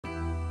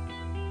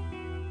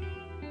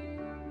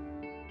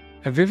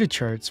At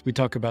VividCharts, we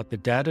talk about the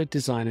data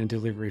design and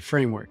delivery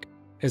framework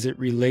as it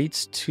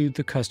relates to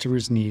the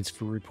customer's needs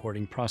for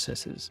reporting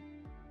processes.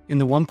 In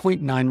the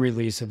 1.9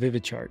 release of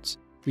VividCharts,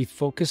 we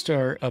focused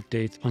our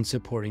updates on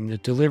supporting the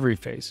delivery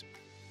phase.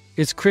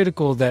 It's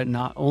critical that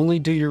not only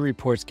do your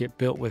reports get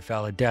built with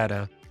valid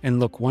data and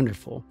look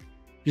wonderful,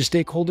 your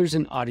stakeholders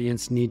and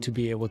audience need to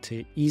be able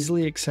to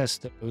easily access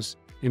those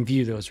and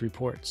view those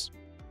reports.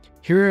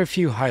 Here are a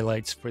few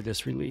highlights for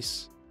this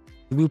release.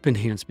 Loop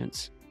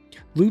enhancements.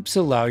 Loops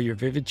allow your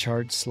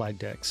VividCharts slide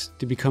decks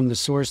to become the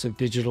source of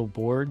digital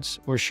boards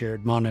or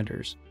shared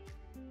monitors.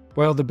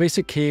 While the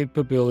basic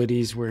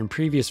capabilities were in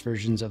previous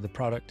versions of the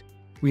product,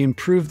 we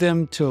improved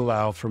them to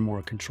allow for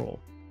more control.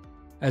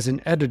 As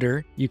an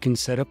editor, you can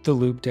set up the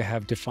loop to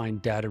have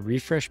defined data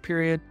refresh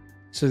period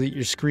so that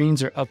your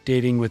screens are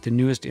updating with the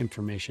newest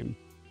information.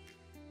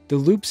 The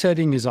loop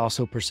setting is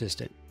also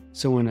persistent,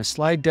 so when a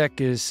slide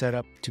deck is set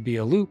up to be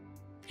a loop,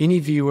 any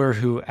viewer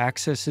who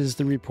accesses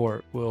the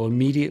report will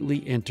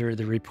immediately enter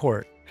the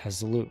report as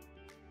the loop.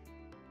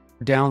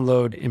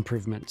 Download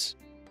improvements.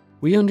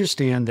 We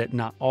understand that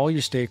not all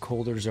your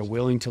stakeholders are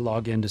willing to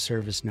log into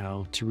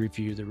ServiceNow to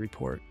review the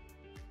report.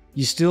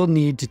 You still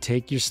need to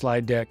take your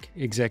slide deck,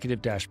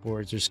 executive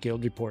dashboards, or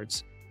scaled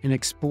reports and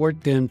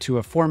export them to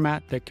a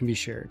format that can be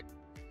shared.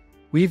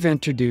 We've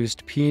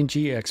introduced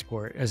PNG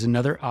export as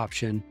another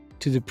option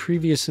to the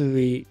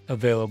previously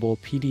available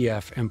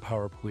PDF and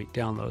PowerPoint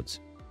downloads.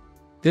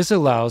 This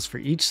allows for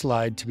each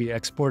slide to be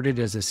exported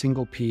as a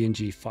single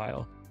PNG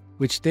file,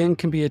 which then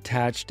can be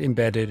attached,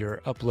 embedded,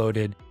 or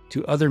uploaded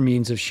to other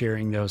means of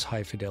sharing those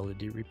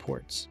high-fidelity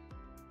reports.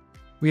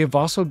 We have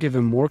also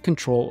given more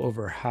control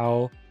over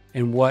how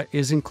and what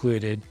is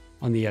included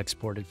on the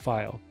exported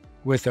file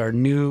with our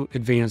new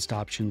Advanced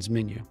Options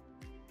menu.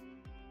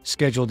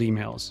 Scheduled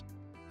emails.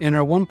 In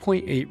our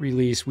 1.8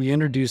 release, we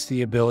introduced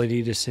the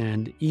ability to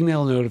send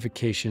email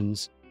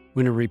notifications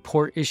when a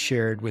report is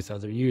shared with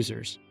other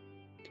users.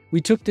 We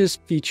took this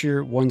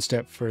feature one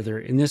step further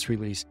in this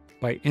release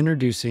by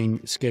introducing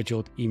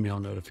scheduled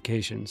email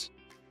notifications.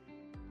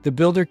 The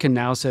builder can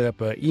now set up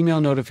an email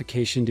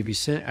notification to be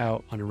sent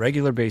out on a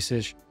regular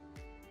basis,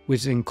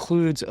 which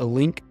includes a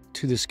link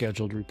to the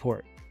scheduled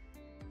report.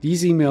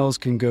 These emails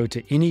can go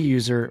to any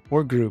user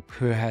or group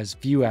who has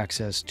view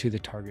access to the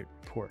target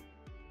report.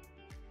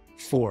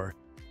 4.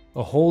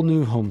 A whole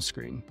new home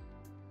screen.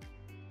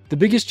 The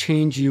biggest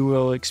change you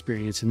will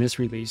experience in this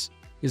release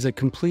is a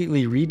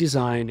completely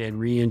redesigned and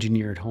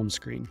re-engineered home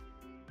screen.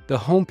 The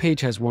home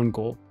page has one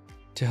goal: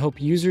 to help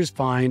users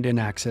find and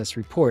access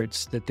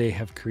reports that they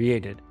have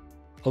created,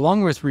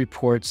 along with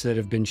reports that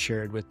have been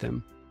shared with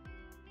them.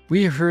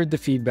 We heard the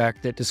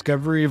feedback that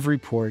discovery of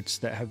reports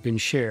that have been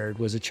shared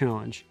was a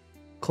challenge.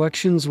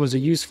 Collections was a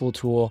useful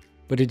tool,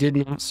 but it did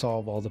not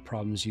solve all the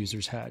problems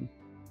users had.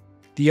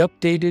 The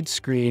updated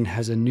screen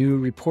has a new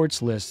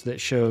reports list that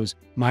shows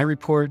my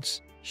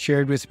reports,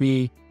 shared with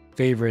me,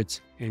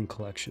 favorites, and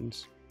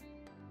collections.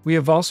 We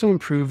have also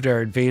improved our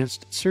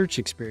advanced search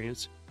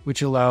experience,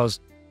 which allows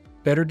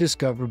better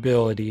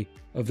discoverability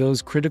of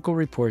those critical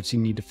reports you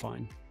need to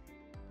find.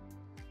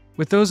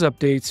 With those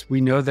updates, we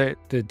know that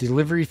the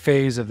delivery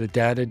phase of the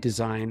data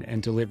design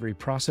and delivery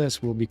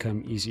process will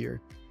become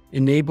easier.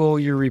 Enable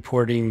your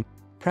reporting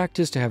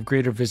practice to have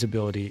greater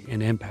visibility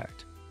and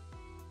impact.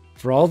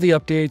 For all the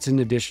updates and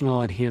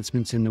additional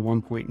enhancements in the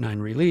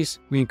 1.9 release,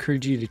 we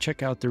encourage you to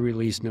check out the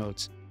release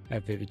notes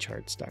at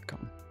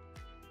VividCharts.com.